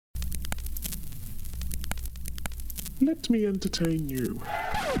Let me entertain you.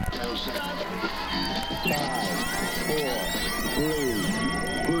 5, 4,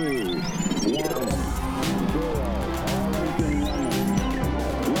 3, 2, 1, 0. All engine running.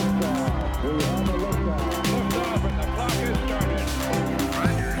 Liftoff. We have a liftoff. Liftoff and the clock has started.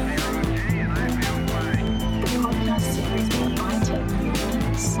 Roger, 0G, and I feel fine. The podcast series where I take you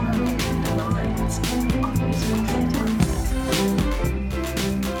inside the minds of musical theatre.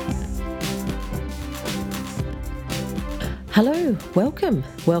 Hello,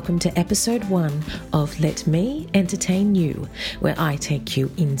 welcome to episode 1 of Let Me Entertain You, where I take you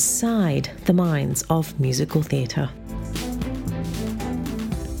inside the minds of musical theatre.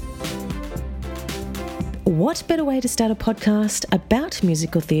 What better way to start a podcast about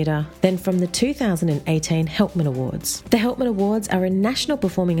musical theatre than from the 2018 Helpman Awards? The Helpman Awards are a national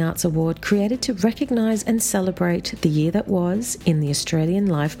performing arts award created to recognise and celebrate the year that was in the Australian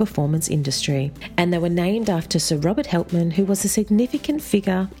live performance industry. And they were named after Sir Robert Helpman, who was a significant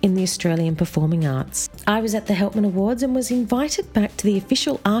figure in the Australian performing arts. I was at the Helpman Awards and was invited back to the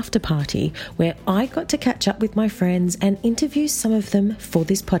official after party, where I got to catch up with my friends and interview some of them for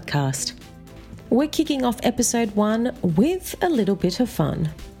this podcast. We're kicking off episode 1 with a little bit of fun.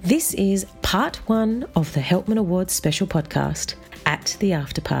 This is part 1 of the Helpman Awards special podcast, At the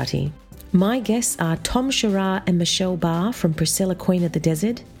After Party. My guests are Tom Scherrar and Michelle Barr from Priscilla, Queen of the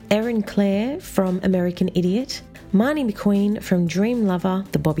Desert, Erin Clare from American Idiot, Marnie McQueen from Dream Lover,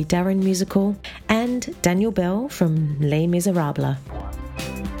 the Bobby Darin musical, and Daniel Bell from Les Miserables.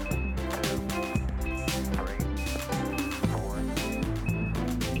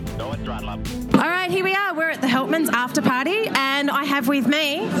 All right, here we are. We're at the Helpman's after party, and I have with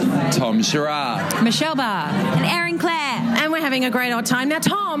me Tom Scherrar, Michelle Barr, and Erin Clare. And we're having a great old time. Now,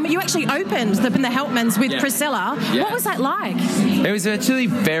 Tom, you actually opened the Helpman's with Priscilla. Yeah. What was that like? It was actually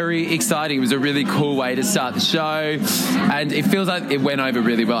very exciting. It was a really cool way to start the show, and it feels like it went over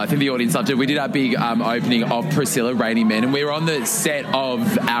really well. I think the audience loved it. We did our big opening of Priscilla, Raining Men, and we were on the set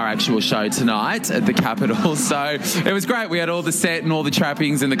of our actual show tonight at the Capitol, so it was great. We had all the set and all the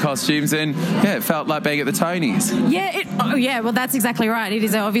trappings and the costumes, and yeah, it felt like being at the Tonys. Yeah, well, that's exactly right. It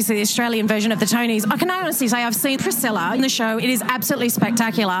is obviously the Australian version of the Tonys. I can honestly say I've seen Priscilla in the show. It is absolutely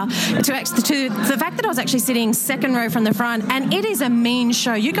spectacular. To the fact that I was actually sitting second row from the front, and it is a mean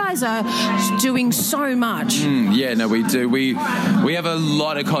show. You guys are doing so much. Yeah, no, we do. We have a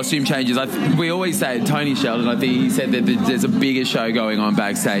lot of costume changes. We always say, Tony Sheldon, I think he said that there's a bigger show going on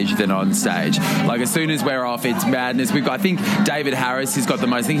backstage than on stage. Like, as soon as we're off, it's madness. We've got, I think David Harris has got the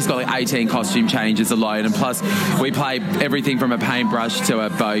most. I think he's got like 18 costume changes alone, and plus we play everything from a paintbrush to a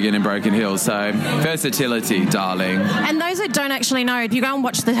bogan in Broken Hill. So versatility, darling. And those that don't actually know, if you go and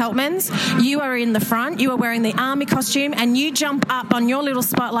watch the Helpmans, you are in the front, you are wearing the army costume, and you jump up on your little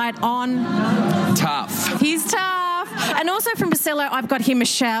spotlight on... Tough. He's tough. And also from Priscilla, I've got here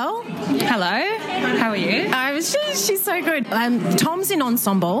Michelle. Hello, how are you? She's so good. Tom's in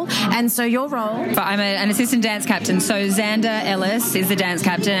ensemble, and so your role... But I'm an assistant dance captain, so Xander Ellis is the dance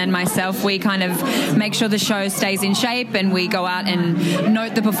captain, and myself, we kind of make sure the show stays in shape, and we go out and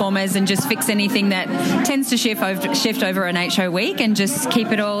note the performers and just fix anything that tends to shift over an 8-show week and just keep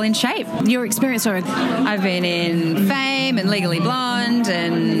it all in shape. Your experience, sorry? I've been in Fame and Legally Blonde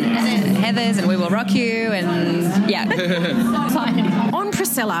and Heathers and We Will Rock You, and yeah. On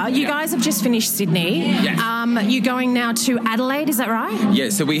Priscilla, you guys have just finished Sydney. Yes. You're going now to Adelaide, is that right? Yeah,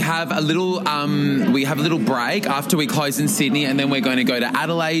 so we have a little break after we close in Sydney, and then we're going to go to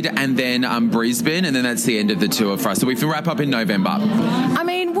Adelaide and then Brisbane, and then that's the end of the tour for us. So we can wrap up in November. I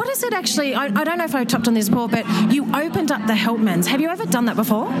mean, what is it actually? I don't know if I touched on this before, but you opened up the Helpmans. Have you ever done that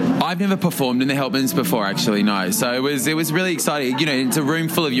before? I've never performed in the Helpmans before, actually, no. So it was really exciting. You know, it's a room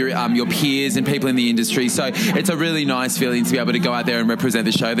full of your peers and people in the industry, so it's a really nice feeling to be able to go out there and represent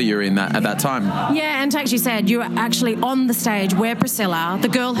the show that you're in at that time. Yeah, and Tax, you said you were actually on the stage where Priscilla, the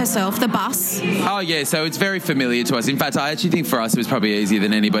girl herself, the bus. Oh, yeah, so it's very familiar to us. In fact, I actually think for us it was probably easier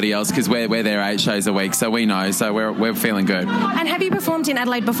than anybody else because we're there 8 shows a week, so we know, so we're feeling good. And have you performed in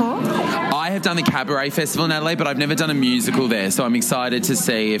Adelaide before? I have done the Cabaret Festival in Adelaide, but I've never done a musical there, so I'm excited to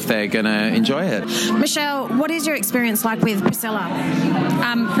see if they're going to enjoy it. Michelle, what is your experience like with Priscilla?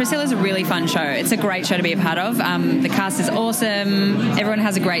 Priscilla's a really fun show. It's a great show to be a part of. The cast is awesome. Everyone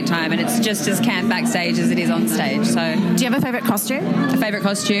has a great time, and it's just as camp backstage as it is on stage. So, Do you have a favourite costume? a favourite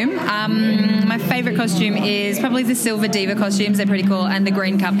costume? My favourite costume is probably the Silver Diva costumes. They're pretty cool, and the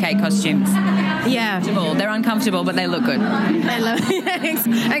green cupcake costumes. Yeah. They're uncomfortable, but they look good. I love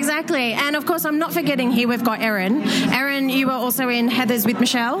exactly. And of course, I'm not forgetting here we've got Erin. Erin, you were also in Heathers with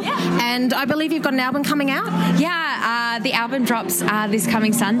Michelle. And I believe you've got an album coming out. Yeah, the album drops this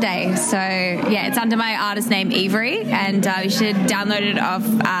coming Sunday. So, yeah, it's under my artist name, Avery, and you should download it off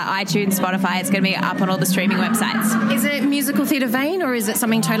iTunes, Spotify. It's going to be up on all the streaming websites. Is it musical theatre vein or is it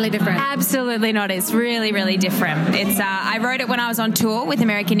something totally different? Absolutely not. It's really, really different. It's I wrote it when I was on tour with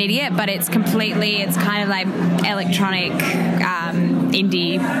American Idiot, but it's kind of like electronic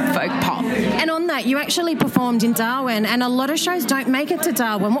indie folk pop. And on that, you actually performed in Darwin, and a lot of shows don't make it to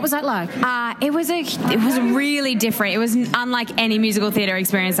Darwin. What was that like? It was really different. It was unlike any musical theatre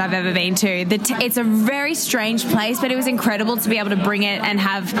experience I've ever been to. It's a very strange place, but it was incredible to be able to bring it and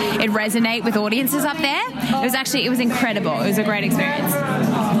have it resonate with audiences up there. It was incredible. It was a great experience.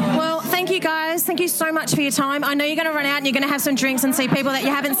 Well, thank you guys. Thank you so much for your time. I know you're going to run out and you're going to have some drinks and see people that you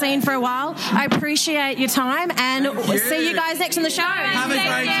haven't seen for a while. I appreciate your time, and we'll see you guys next on the show. Have a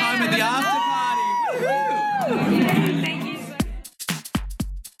great time at the after party. Woo-hoo.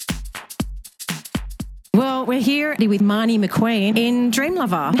 Well, we're here with Marnie McQueen in Dream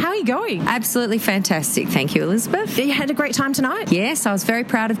Lover. How are you going? Absolutely fantastic. Thank you, Elizabeth. You had a great time tonight? Yes, I was very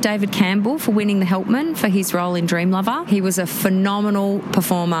proud of David Campbell for winning the Helpman for his role in Dream Lover. He was a phenomenal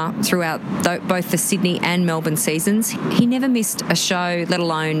performer throughout both the Sydney and Melbourne seasons. He never missed a show, let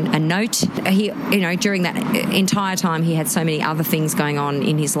alone a note. During that entire time, he had so many other things going on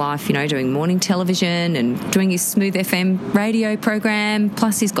in his life, doing morning television and doing his Smooth FM radio program.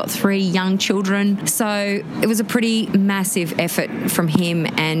 Plus, he's got 3 young children. So it was a pretty massive effort from him,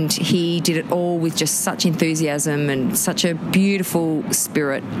 and he did it all with just such enthusiasm and such a beautiful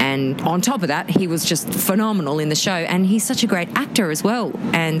spirit. And on top of that, he was just phenomenal in the show, and he's such a great actor as well.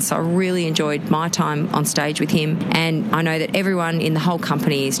 And so I really enjoyed my time on stage with him, and I know that everyone in the whole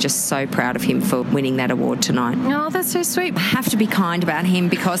company is just so proud of him for winning that award tonight. Oh, that's so sweet. I have to be kind about him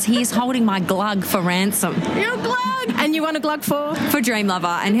because he is holding my glug for ransom. Your glug! And you won a glug for? For Dream Lover,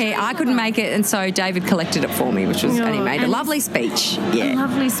 and I couldn't make it, and so David collected it for me, and he made a lovely speech. Yeah. A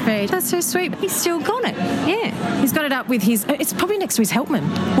lovely speech. That's so sweet. He's still got it. Yeah. He's got it up with it's probably next to his Helpman.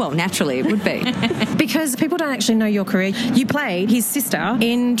 Well, naturally it would be. Because people don't actually know your career. You played his sister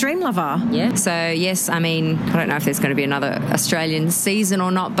in Dream Lover. Yeah. So, yes, I don't know if there's going to be another Australian season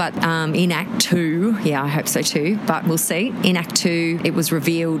or not, but in Act 2, yeah, I hope so too, but we'll see. In Act 2, it was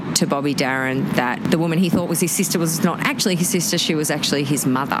revealed to Bobby Darin that the woman he thought was his sister was not actually his sister, she was actually his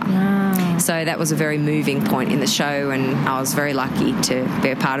mother. Oh. So that was a very moving point in the show, and I was very lucky to be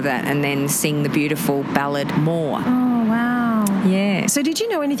a part of that and then sing the beautiful ballad More. Oh, wow. Yeah. So did you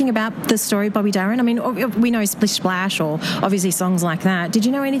know anything about the story of Bobby Darin? I mean, we know Splish Splash or obviously songs like that. Did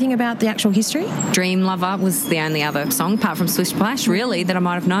you know anything about the actual history? Dream Lover was the only other song, apart from Splish Splash, really, that I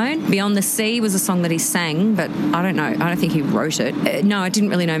might have known. Beyond the Sea was a song that he sang, but I don't know. I don't think he wrote it. No, I didn't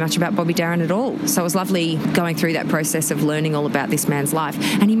really know much about Bobby Darin at all. So it was lovely going through that process of learning all about this man's life.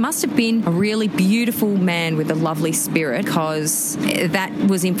 And he must have been a really beautiful man with a lovely spirit, because that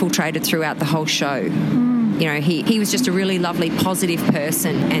was infiltrated throughout the whole show. He was just a really lovely, positive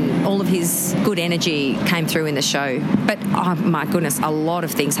person, and all of his good energy came through in the show. But, oh my goodness, a lot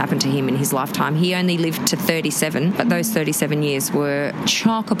of things happened to him in his lifetime. He only lived to 37, but those 37 years were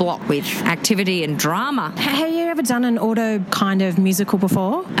chock-a-block with activity and drama. Have you ever done an auto kind of musical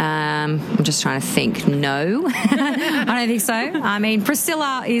before? I'm just trying to think. No, I don't think so. I mean,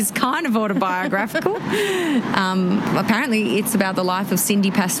 Priscilla is kind of autobiographical. Apparently, it's about the life of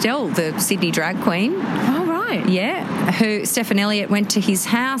Cindy Pastel, the Sydney drag queen. Oh, right. Yeah, who Stephen Elliott went to his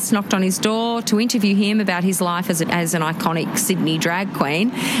house, knocked on his door to interview him about his life as an iconic Sydney drag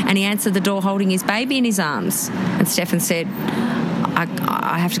queen, and he answered the door holding his baby in his arms. And Stephen said,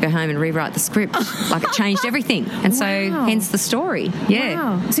 I have to go home and rewrite the script. Like, it changed everything. And so hence the story.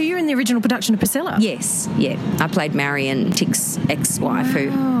 Yeah. Wow. So you're in the original production of Priscilla? Yes, yeah. I played Marion Tick's ex-wife who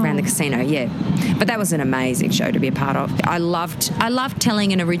ran the casino, yeah. But that was an amazing show to be a part of. I loved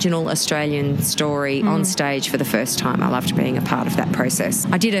telling an original Australian story on stage for the first time. I loved being a part of that process.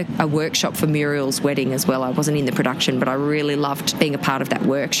 I did a workshop for Muriel's wedding as well. I wasn't in the production, but I really loved being a part of that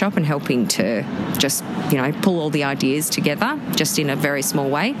workshop and helping to just, pull all the ideas together just in a very small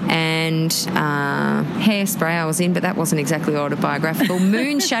way. And Hairspray I was in, but that wasn't exactly autobiographical.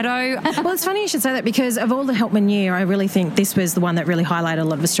 Moonshadow. Well, it's funny you should say that because of all the Helpman year, I really think this was the one that really highlighted a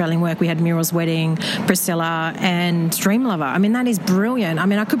lot of Australian work. We had Muriel's Wedding, Priscilla, and Dream Lover. I mean, that is brilliant. I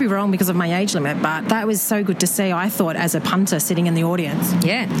mean, I could be wrong because of my age limit, but that was so good to see, I thought, as a punter sitting in the audience.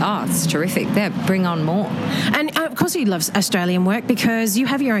 Yeah. Oh, it's terrific. Yeah, bring on more. And of course you love Australian work because you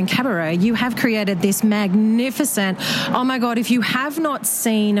have your own cabaret. You have created this magnificent, oh my God, if you have not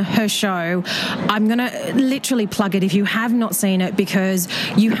seen her show, I'm going to literally plug it if you have not seen it, because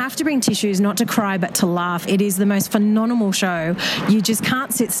you have to bring tissues, not to cry but to laugh. It is the most phenomenal show. You just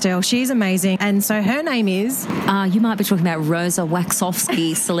can't sit still. She's amazing. And so her name is... you might be talking about Rosa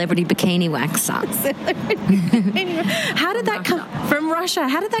Waxowski, Celebrity Bikini Waxer. How did that come from Russia?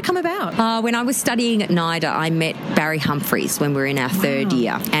 How did that come about? When I was studying at NIDA, I met Barry Humphries when we were in our third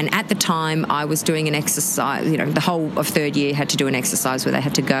year. And at the time, I was doing an exercise, the whole of third year had to do an exercise where they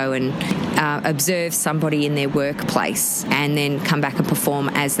had to go and observe somebody in their workplace and then come back and perform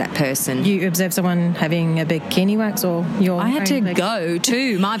as that person. You observed someone having a bikini wax or your... I had to go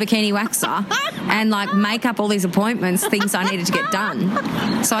to my bikini waxer and make up all these appointments, things I needed to get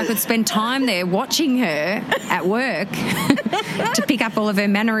done. So I could spend time there watching her at work to pick up all of her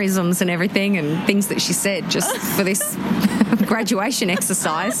mannerisms and everything and things that she said just for this graduation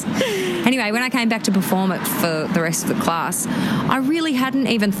exercise. Anyway, when I came back to perform it for the rest of the class, I really hadn't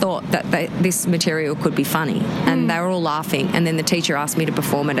even thought that this material could be funny. And they were all laughing. And then the teacher asked me to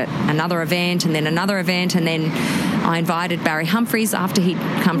perform it at another event and then another event. And then I invited Barry Humphries after he'd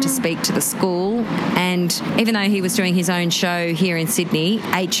come to speak to the school. And even though he was doing his own show here in Sydney,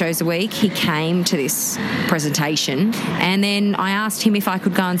 8 shows a week, he came to this presentation. And then I asked him if I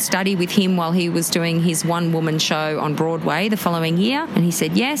could go and study with him while he was doing his one-woman show on Broadway the following year. And he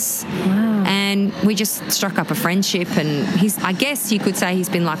said yes. Wow. And we just struck up a friendship. And I guess you could say he's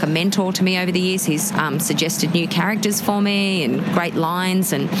been like a mentor to me over the years. He's suggested new characters for me and great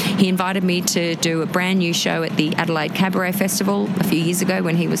lines. And he invited me to do a brand new show at the Adelaide Cabaret Festival a few years ago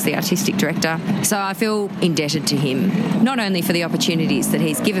when he was the artistic director. So I feel indebted to him, not only for the opportunities that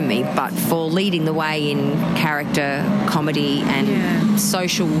he's given me, but for leading the way in character, comedy and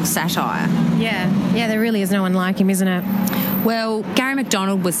social satire. Yeah, there really is no one like him, isn't it? Well, Gary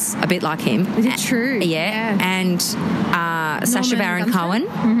McDonald was a bit like him. Is it true? Yeah. And Sacha Baron Cohen.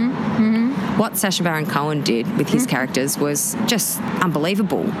 What Sacha Baron Cohen did with his characters was just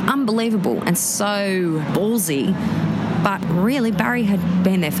unbelievable and so ballsy. But really, Barry had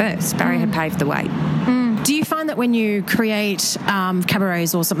been there first. Barry had paved the way. Do you find that when you create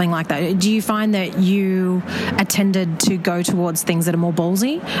cabarets or something like that, do you find that you are tended to go towards things that are more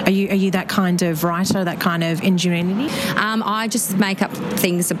ballsy? Are you that kind of writer, that kind of ingenuity? I just make up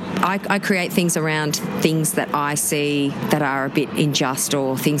things. I create things around things that I see that are a bit unjust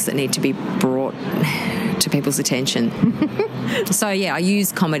or things that need to be brought to people's attention. So, I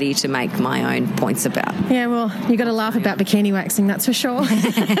use comedy to make my own points about. Yeah, well, you got to laugh about bikini waxing, that's for sure.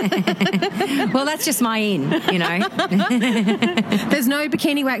 Well, that's just my in, There's no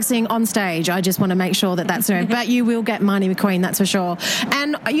bikini waxing on stage. I just want to make sure that that's right. But you will get Marnie McQueen, that's for sure.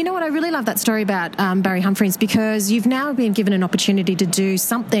 And you know what? I really love that story about Barry Humphries, because you've now been given an opportunity to do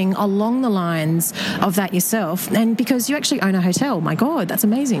something along the lines of that yourself. And because you actually own a hotel. My God, that's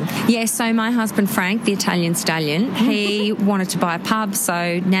amazing. Yeah, so my husband, Frank, the Italian stallion, he wanted to buy a pub.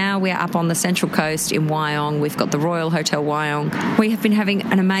 So now we're up on the Central Coast in Wyong. We've got the Royal Hotel Wyong. We have been having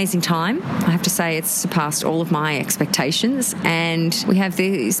an amazing time. I have to say it's surpassed all of my expectations. And we have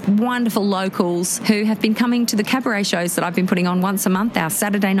these wonderful locals who have been coming to the cabaret shows that I've been putting on once a month, our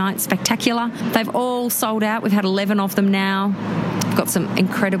Saturday night spectacular. They've all sold out. We've had 11 of them now. We've got some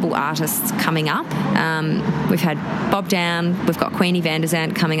incredible artists coming up. We've had Bob Down. We've got Queenie van der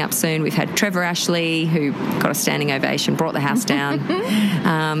Zandt coming up soon. We've had Trevor Ashley, who got a standing ovation, brought the house down.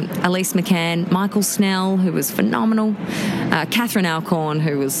 Elise McCann, Michael Snell, who was phenomenal. Catherine Alcorn,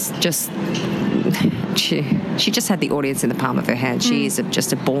 who was just... She just had the audience in the palm of her hand. She is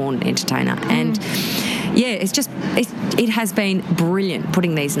just a born entertainer. And it has been brilliant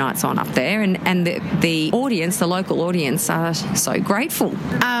putting these nights on up there, and the audience, the local audience, are so grateful.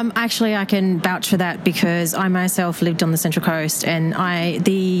 Actually, I can vouch for that, because I myself lived on the Central Coast, and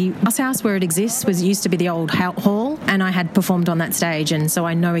the bus house where it exists used to be the old hall, and I had performed on that stage, and so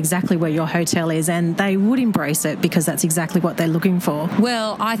I know exactly where your hotel is, and they would embrace it because that's exactly what they're looking for.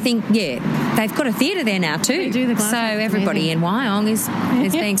 Well, I think they've got a theatre there now too. They do, the so everybody in Wyong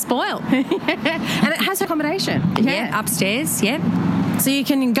is being spoiled. And it has accommodation. Yeah, upstairs. Yeah. So you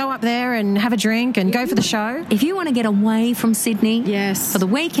can go up there and have a drink and go for the show. If you want to get away from Sydney Yes. for the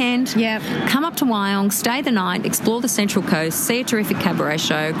weekend, Yep. come up to Wyong, stay the night, explore the Central Coast, see a terrific cabaret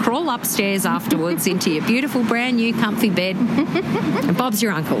show, crawl upstairs afterwards into your beautiful brand new comfy bed. And Bob's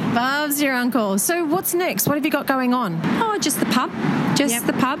your uncle. Bob's your uncle. So what's next? What have you got going on? Oh, just the pub. Just Yep.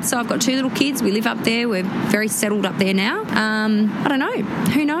 the pub. So I've got 2 little kids. We live up there. We're very settled up there now. I don't know.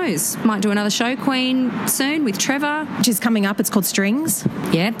 Who knows? Might do another show queen soon with Trevor. Which is coming up. It's called Strings.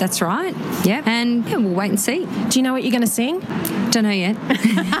 Yeah, that's right. Yeah. And yeah, we'll wait and see. Do you know what you're going to sing? Don't know yet.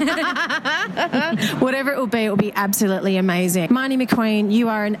 Whatever it will be absolutely amazing. Marnie McQueen, you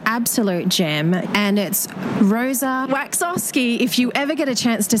are an absolute gem. And it's Rosa Waxowski. If you ever get a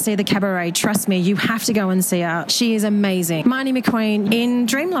chance to see the cabaret, trust me, you have to go and see her. She is amazing. Marnie McQueen in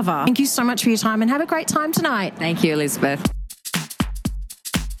Dream Lover. Thank you so much for your time and have a great time tonight. Thank you, Elizabeth.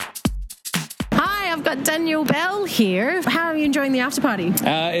 Hi, I've got Daniel Bell here. How are you enjoying the after party?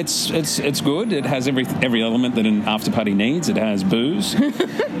 It's good. It has every element that an after party needs. It has booze,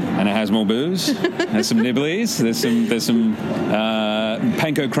 and it has more booze. It has some nibblies. There's some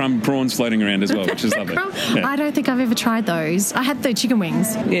panko crumb prawns floating around as well, which is lovely. Yeah. I don't think I've ever tried those. I had the chicken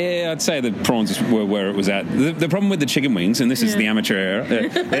wings. Yeah, I'd say the prawns were where it was at. The problem with the chicken wings, and this is the amateur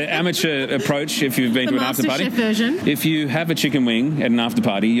approach if you've been The to an after party. MasterChef version. If you have a chicken wing at an after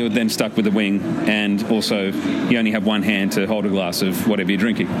party, you're then stuck with the wing, and also you only have one hand to hold a glass of whatever you're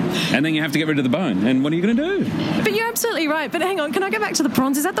drinking. And then you have to get rid of the bone. And what are you going to do? But you're absolutely right. But hang on, can I go back to the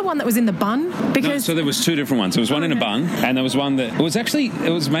prawns? Is that the one that was in the bun? No, Because so there was 2 different ones. There was one in a bun, and there was one that it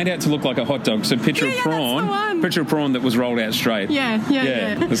was made out to look like a hot dog. So picture Yeah, a that's the prawn, one. picture a prawn that was rolled out straight. Yeah.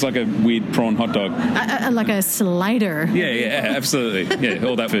 It's like a weird prawn hot dog. Like a slider. Yeah, absolutely. Yeah,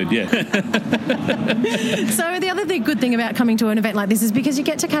 all that food. Yeah. So the other good thing about coming to an event like this is because you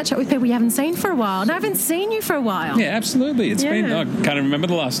get to catch up with people you haven't seen for a while. And I haven't seen you for a while. Yeah, absolutely. It's been. I can't even remember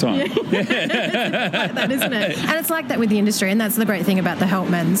the last time. Like that, isn't it? And it's like that with the industry, and that's the great thing about the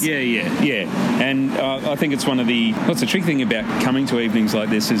Helpmans. Yeah. And I think it's what's the tricky thing about coming to evenings like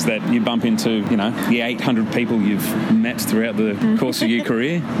this is that you bump into, the 800 people you've met throughout the course of your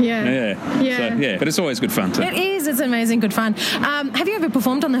career. Yeah. So, but it's always good fun too. It is. It's amazing, good fun. Have you ever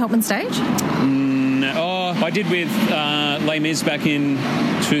performed on the Helpman stage? No, I did with Les Mis back in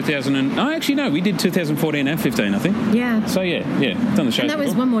 2000. We did 2014 and 15, I think. Yeah. So yeah, done the show. And that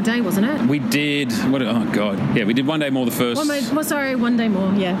was One More Day, wasn't it? We did. We did One Day More the first. One Day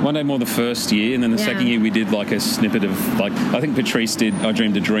More. Yeah. One Day More the first year, and then the second year we did like a snippet of I think Patrice did I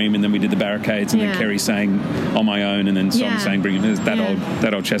Dreamed a Dream, and then we did the Barricades, and then Kerry sang On My Own, and then Song sang Bring It.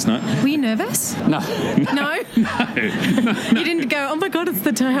 That old chestnut. Were you nervous? No. No? You didn't go, oh my God, it's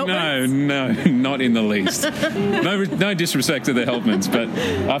the Helpmans? No, not in the least. No disrespect to the Helpmans, but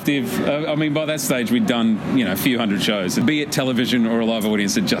after by that stage we'd done a few hundred shows, be it television or a live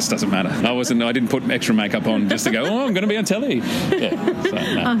audience, it just doesn't matter. I didn't put extra makeup on just to go, I'm going to be on telly. Yeah, so,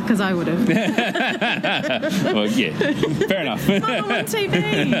 no. Because I would have. Well, yeah, fair enough. Mum, I'm on TV.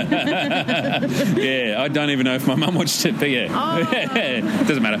 Yeah, I don't even know if my mum watched it, but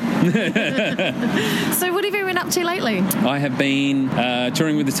doesn't matter. So what have you been up to lately? I have been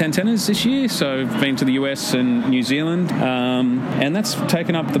touring with the Ten Tenors this year, so I've been to the US and New Zealand, and that's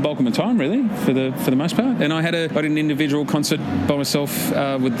taken up the bulk of my time really for the most part. And I did an individual concert by myself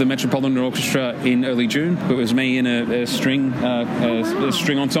with the Metropolitan Orchestra in early June. It was me in a string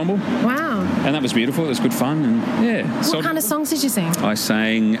ensemble. Wow. And that was beautiful. It was good fun. And What kind of songs did you sing? I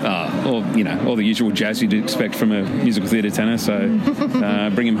sang all the usual jazz you'd expect from a musical theatre tenor. So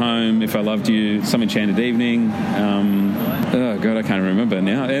Bring Him Home, If I Loved You, Some Enchanted Evening. Oh God, I can't remember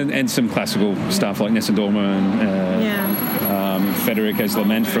now. And some classical stuff like Nessa Dorma and Federico's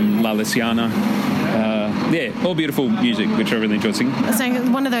Lament from La Luciana. All beautiful music, which I really enjoyed singing.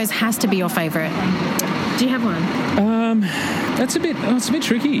 So one of those has to be your favourite. Do you have one? It's a bit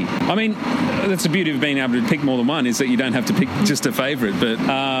tricky. I mean, that's the beauty of being able to pick more than one, is that you don't have to pick just a favourite. But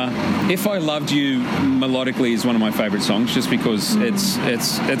If I Loved You melodically is one of my favourite songs, just because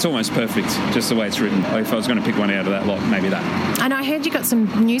it's almost perfect, just the way it's written. If I was going to pick one out of that lot, maybe that. And I heard you got some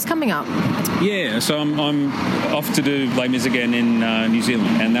news coming up. Yeah, so I'm off to do Les Mis again in New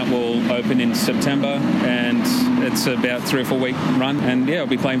Zealand, and that will open in September, and it's about 3 or 4 week run, and I'll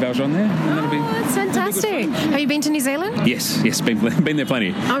be playing Valjean there. And That's fantastic. Have you been to New Zealand? Yes, Yes, been there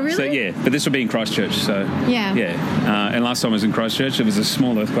plenty. Oh, really? So, yeah, but this will be in Christchurch, so... Yeah. Yeah. And last time I was in Christchurch, it was a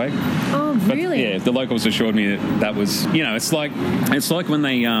small earthquake. Oh, But, really? yeah, the locals assured me that was... You know, it's like when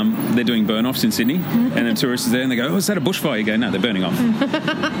they're doing burn-offs in Sydney, and then tourists are there, and they go, oh, is that a bushfire? You go, no, they're burning off.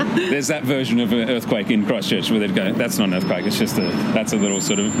 There's that version of an earthquake in Christchurch where they'd go, that's not an earthquake, it's just that's a little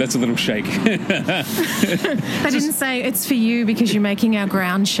shake. They didn't say it's for you because you're making our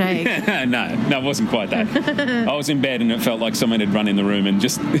ground shake. No, it wasn't quite that. I was in bed and it felt like someone had run in the room and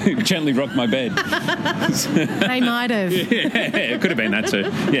just gently rocked my bed. They might have. Yeah, it could have been that too.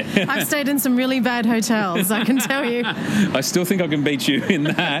 Yeah. I've stayed in some really bad hotels, I can tell you. I still think I can beat you in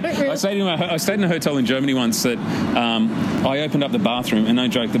that. I stayed in a hotel in Germany once that I opened up the bathroom, and no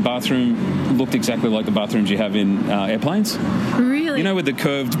joke, the bathroom looked exactly like the bathrooms you have in airplanes. Really? You know, with the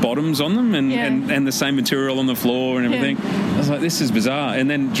curved bottoms on them and the same material on the floor and everything. I was like, this is bizarre. And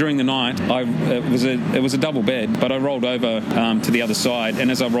then during the night, it was a double bed, but I rolled over to the other side,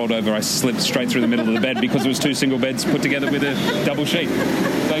 and as I rolled over, I slipped straight through the middle of the bed because it was two single beds put together with a double sheet.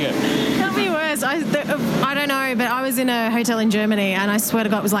 So yeah. That'd be worse. I don't know, but I was in a hotel in Germany, and I swear to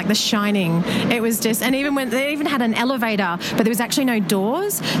God, it was like The Shining. It was just, and even when they even had an elevator, but there was actually no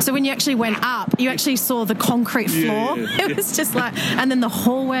doors. So when you actually went up, you actually saw the concrete floor. Yeah. It was just like, and then the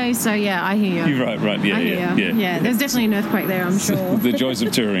hallway. So yeah, I hear you. You're right. Yeah, I hear you. Yeah, there's definitely an earthquake there, I'm sure. The joys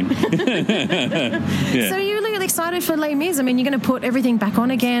of touring. Yeah. So you're really excited for Les Mis? I mean, you're going to put everything back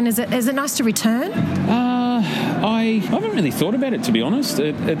on again. Is it nice to return? I haven't really thought about it, to be honest.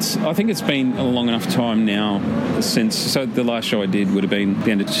 I think it's been a long enough time now so the last show I did would have been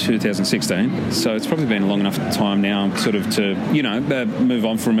the end of 2016. So it's probably been a long enough time now sort of to, move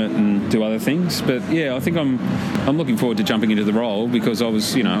on from it and do other things. But yeah, I think I'm looking forward to jumping into the role because I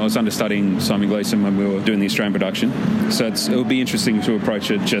was understudying Simon Gleeson when we were doing the Australian production. So it'll be interesting to approach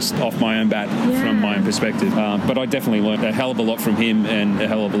it just off my own bat from my own perspective. But I definitely learned a hell of a lot from him and a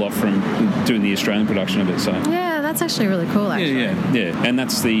hell of a lot from doing the Australian production of it. So yeah, that's actually really cool. Actually, yeah. And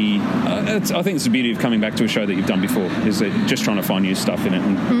that's I think it's the beauty of coming back to a show that you've done before is that just trying to find new stuff in it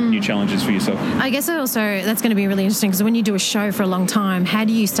and new challenges for yourself. I guess that's going to be really interesting because when you do a show for a long time, how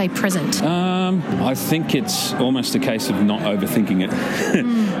do you stay present? I think it's almost a case of not overthinking it.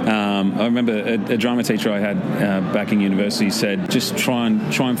 I remember a drama teacher I had back in university said, just try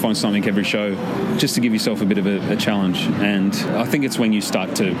and find something every show just to give yourself a bit of a challenge. And I think it's when you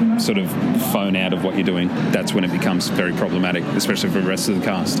start to sort of phone out of what you're doing, that's when it becomes very problematic, especially for the rest of the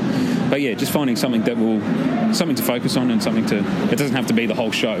cast. But yeah, just finding something to focus on and it doesn't have to be the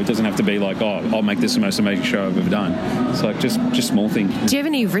whole show. It doesn't have to be like, oh, I'll make this the most amazing show I've ever done. It's like just small things. Do you have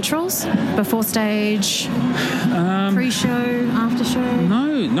any rituals before stage, pre-show, after show?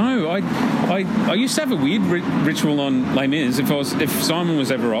 No. I used to have a weird ritual on Les Mis. If Simon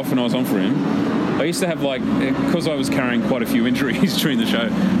was ever off and I was on for him, I used to have, because I was carrying quite a few injuries during the show,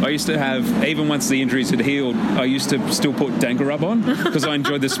 I used to have, even once the injuries had healed, I used to still put Danker Rub on because I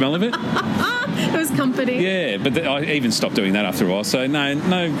enjoyed the smell of it. It was comforting. Yeah, but I even stopped doing that after a while. So no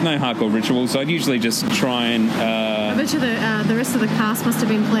hardcore rituals. I'd usually just try and... I bet you the rest of the cast must have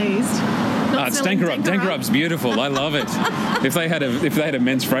been pleased. It's Danker Rub. Danker Rub's beautiful. I love it. If they had a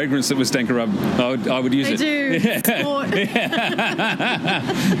men's fragrance that was Danker Rub, I would use it. They do.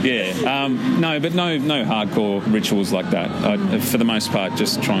 Yeah. No hardcore rituals like that. For the most part,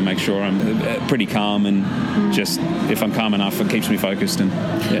 just try and make sure I'm pretty calm and just if I'm calm enough, it keeps me focused. And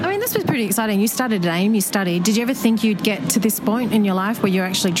yeah. I mean, this was pretty exciting. You started at AIM. You studied. Did you ever think you'd get to this point in your life where you're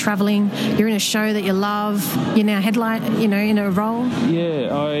actually travelling? You're in a show that you love. You're now in a role. Yeah,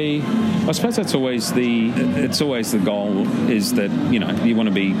 I suppose that's always the goal is that you want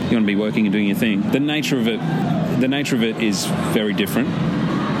to be working and doing your thing. The nature of it is very different.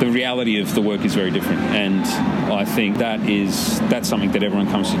 The reality of the work is very different, and I think that's something that everyone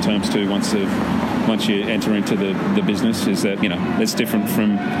comes to terms to once you enter into the business. Is that it's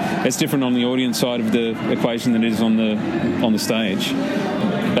different on the audience side of the equation than it is on the stage.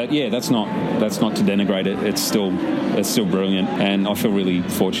 But yeah, that's not to denigrate it. It's still brilliant, and I feel really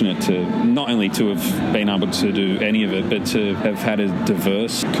fortunate to not only to have been able to do any of it, but to have had a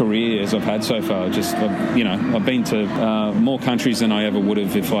diverse career as I've had so far. I've been to more countries than I ever would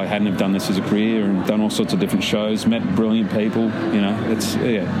have if I hadn't have done this as a career, and done all sorts of different shows, met brilliant people. I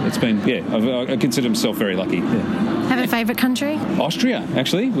consider myself very lucky. Yeah. Have a favourite country? Austria,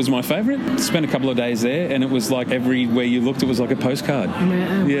 actually, was my favourite. Spent a couple of days there, and it was like everywhere you looked, it was like a postcard.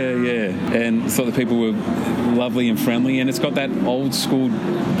 And thought the people were lovely and friendly, and it's got that old school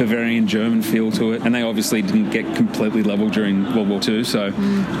Bavarian German feel to it. And they obviously didn't get completely level during World War II, so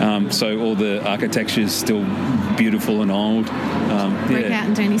all the architecture is still beautiful and old. Break out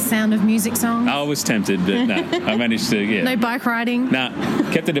and do any Sound of Music songs? I was tempted, but no, I managed to. No bike riding? Nah,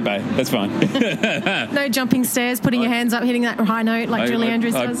 kept it at bay. That's fine. No jumping stairs, putting your hands up, hitting that high note like Julie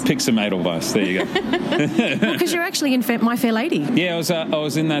Andrews does? I picked some Edelweiss. There you go. Because you're actually in My Fair Lady. Yeah, I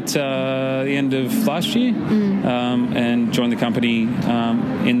was in that the end of last year, and joined the company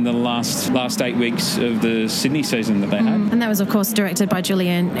in the last 8 weeks of the Sydney season that they had. And that was, of course, directed by Julie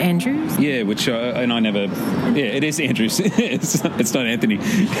Andrews. Yeah, it is Andrews. it's not Anthony.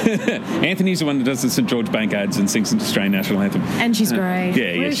 Anthony's the one that does the St George Bank ads and sings the Australian National Anthem. And she's great.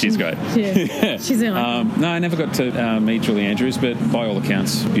 Yeah, she's great. Yeah, she's in no, I never got to meet Julie Andrews, but by all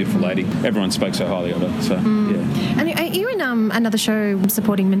accounts, beautiful lady. Everyone spoke so highly of her. So yeah. And are you in another show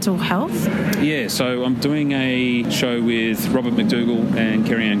supporting mental health? Yeah, so I'm doing a show with Robert McDougall and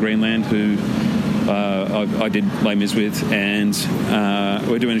Kerry-Ann Greenland, who I did Les Mis with, and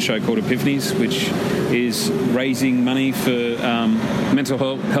we're doing a show called Epiphanies, which is raising money for mental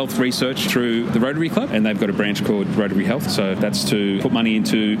health research through the Rotary Club, and they've got a branch called Rotary Health, so that's to put money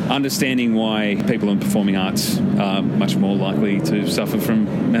into understanding why people in performing arts are much more likely to suffer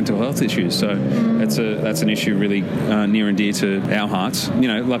from mental health issues. So that's an issue really near and dear to our hearts. You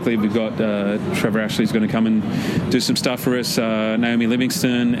know, luckily we've got Trevor Ashley's going to come and do some stuff for us, Naomi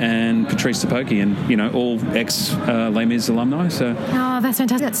Livingston and Patrice Tapoki, and all ex-Les Mis alumni. So that's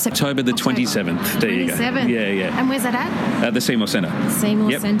fantastic. That's October the 27th. There you go. Yeah. And where's that at? The Seymour Centre.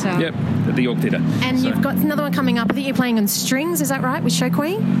 Seymour Centre. Yep, at the York Theatre. And you've got another one coming up. I think you're playing on strings, is that right, with Show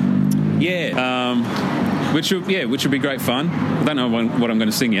Queen? Yeah, which would be great fun. I don't know what I'm going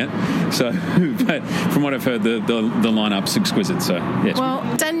to sing yet, so but from what I've heard, the lineup's exquisite. So yeah.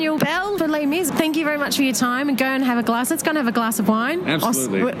 Well, Daniel Bell for Les Mis, thank you very much for your time, and go and have a glass. Let's go and have a glass of wine.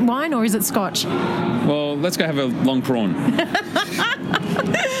 Absolutely. Wine, or is it scotch? Well, let's go have a long prawn.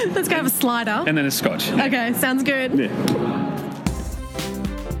 Let's go have a slider. And then a scotch. Yeah. Okay, sounds good. Yeah.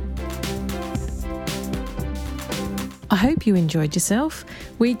 I hope you enjoyed yourself.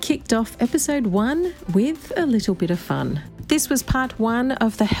 We kicked off episode 1 with a little bit of fun. This was part 1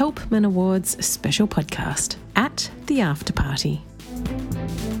 of the Helpman Awards special podcast, At the After Party.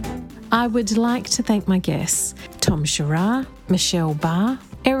 I would like to thank my guests, Tom Sherrar, Michelle Barr,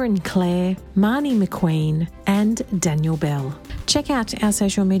 Erin Clare, Marnie McQueen and Daniel Bell. Check out our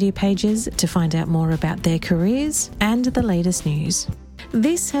social media pages to find out more about their careers and the latest news.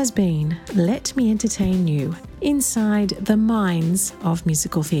 This has been Let Me Entertain You, inside the minds of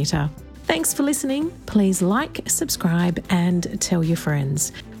musical theatre. Thanks for listening. Please like, subscribe and tell your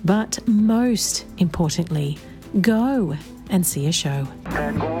friends. But most importantly, go and see a show.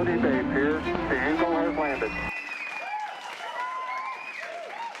 Tranquility Base here. The Eagle has landed.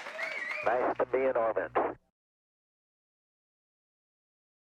 Nice to be in orbit.